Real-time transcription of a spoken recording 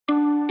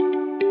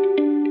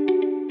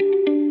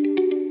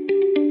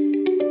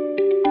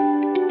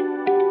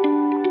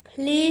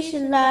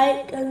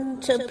like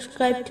and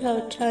subscribe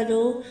to our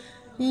channel.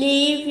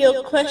 Leave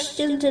your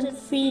questions and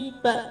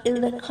feedback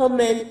in the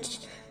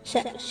comments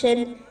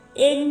section.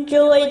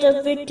 Enjoy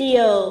the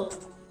video.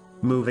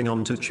 Moving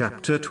on to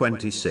chapter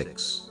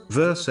 26,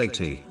 verse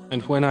 80.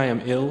 And when I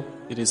am ill,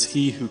 it is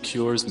He who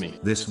cures me.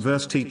 This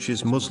verse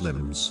teaches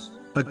Muslims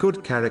a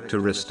good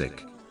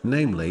characteristic,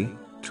 namely,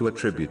 to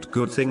attribute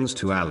good things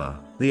to Allah,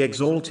 the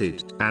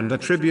Exalted, and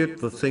attribute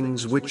the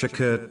things which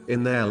occur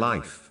in their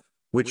life,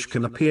 which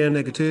can appear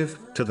negative,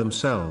 to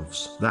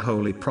themselves. The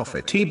Holy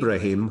Prophet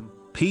Ibrahim,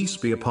 peace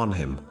be upon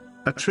him,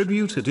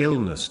 attributed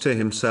illness to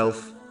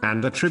himself,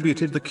 and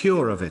attributed the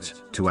cure of it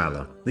to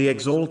Allah, the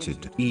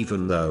Exalted.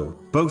 Even though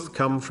both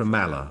come from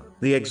Allah,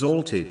 the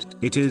Exalted,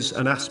 it is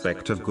an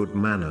aspect of good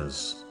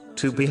manners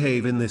to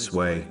behave in this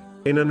way.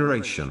 In a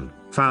narration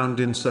found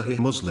in Sahih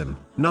Muslim,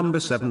 number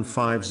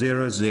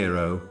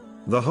 7500,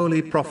 the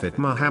Holy Prophet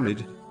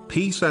Muhammad,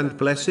 peace and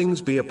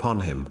blessings be upon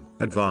him,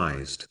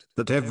 advised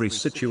that every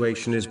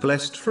situation is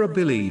blessed for a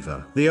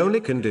believer. The only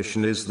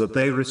condition is that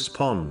they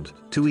respond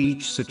to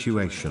each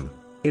situation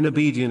in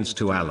obedience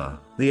to Allah,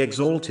 the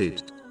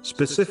Exalted,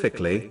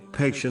 specifically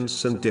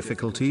patience and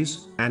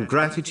difficulties, and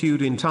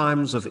gratitude in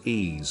times of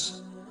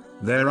ease.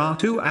 There are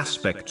two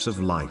aspects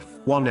of life.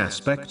 One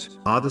aspect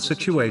are the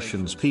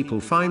situations people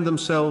find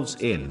themselves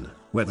in,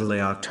 whether they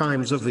are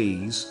times of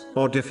ease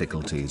or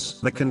difficulties.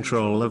 The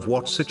control of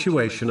what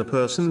situation a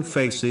person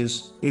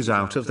faces is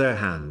out of their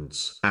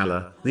hands.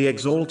 Allah, the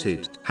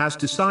Exalted, has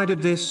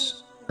decided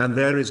this, and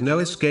there is no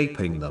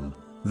escaping them.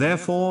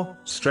 Therefore,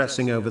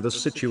 stressing over the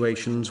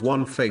situations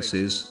one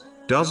faces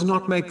does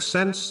not make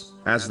sense,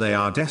 as they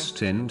are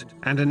destined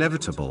and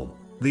inevitable.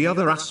 The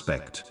other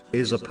aspect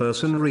is a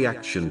person's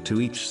reaction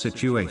to each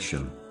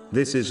situation.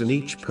 This is in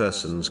each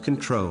person's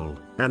control,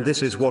 and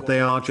this is what they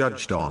are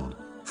judged on.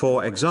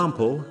 For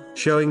example,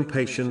 showing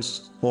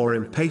patience or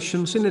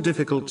impatience in a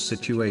difficult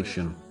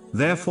situation.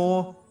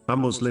 Therefore, a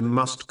Muslim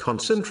must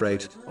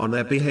concentrate on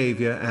their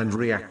behavior and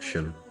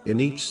reaction in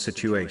each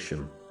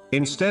situation,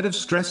 instead of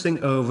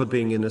stressing over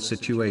being in a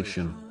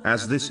situation,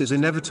 as this is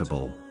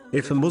inevitable.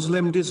 If a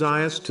Muslim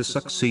desires to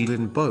succeed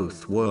in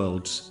both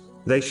worlds,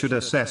 they should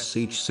assess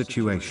each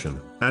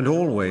situation and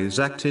always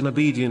act in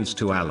obedience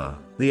to Allah,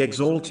 the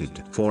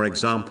Exalted. For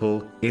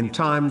example, in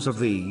times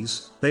of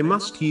ease, they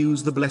must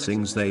use the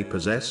blessings they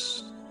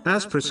possess,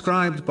 as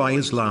prescribed by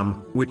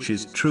Islam, which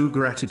is true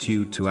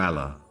gratitude to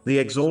Allah, the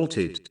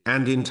Exalted.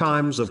 And in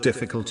times of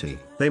difficulty,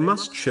 they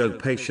must show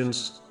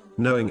patience,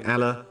 knowing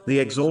Allah, the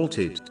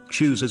Exalted,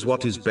 chooses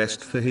what is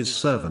best for His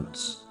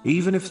servants,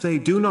 even if they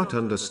do not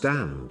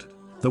understand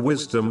the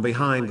wisdom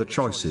behind the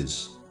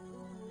choices.